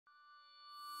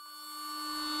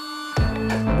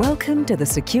Welcome to the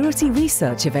Security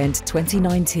Research Event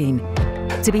 2019,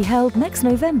 to be held next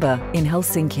November in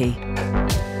Helsinki.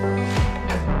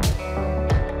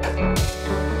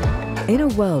 In a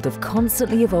world of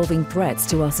constantly evolving threats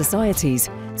to our societies,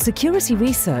 security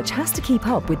research has to keep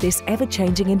up with this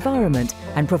ever-changing environment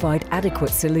and provide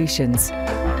adequate solutions.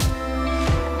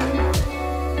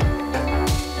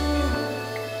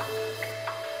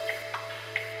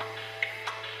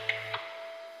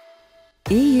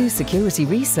 EU security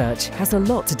research has a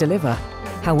lot to deliver.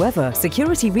 However,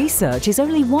 security research is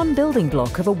only one building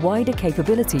block of a wider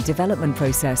capability development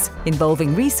process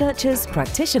involving researchers,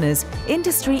 practitioners,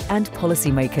 industry and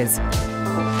policymakers.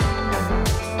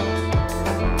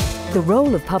 The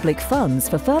role of public funds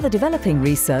for further developing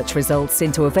research results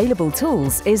into available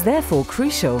tools is therefore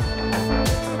crucial.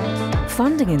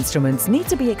 Funding instruments need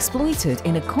to be exploited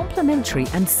in a complementary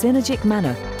and synergic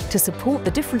manner to support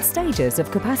the different stages of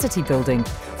capacity building,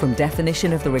 from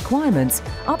definition of the requirements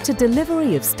up to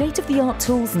delivery of state-of-the-art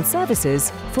tools and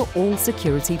services for all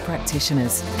security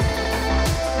practitioners.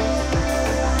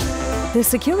 The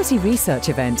Security Research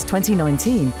Event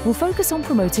 2019 will focus on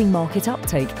promoting market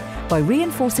uptake by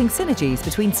reinforcing synergies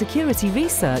between security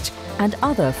research and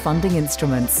other funding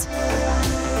instruments.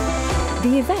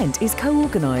 The event is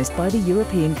co-organised by the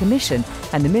European Commission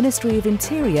and the Ministry of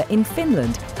Interior in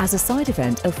Finland as a side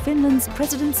event of Finland's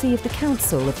presidency of the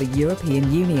Council of the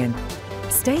European Union.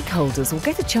 Stakeholders will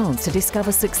get a chance to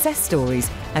discover success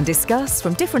stories and discuss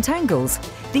from different angles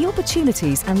the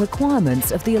opportunities and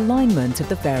requirements of the alignment of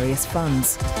the various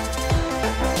funds.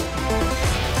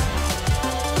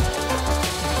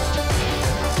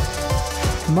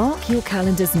 Mark your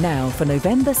calendars now for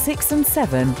November 6 and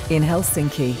 7 in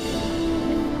Helsinki.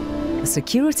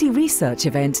 Security Research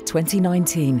Event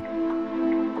 2019.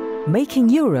 Making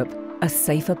Europe a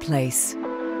safer place.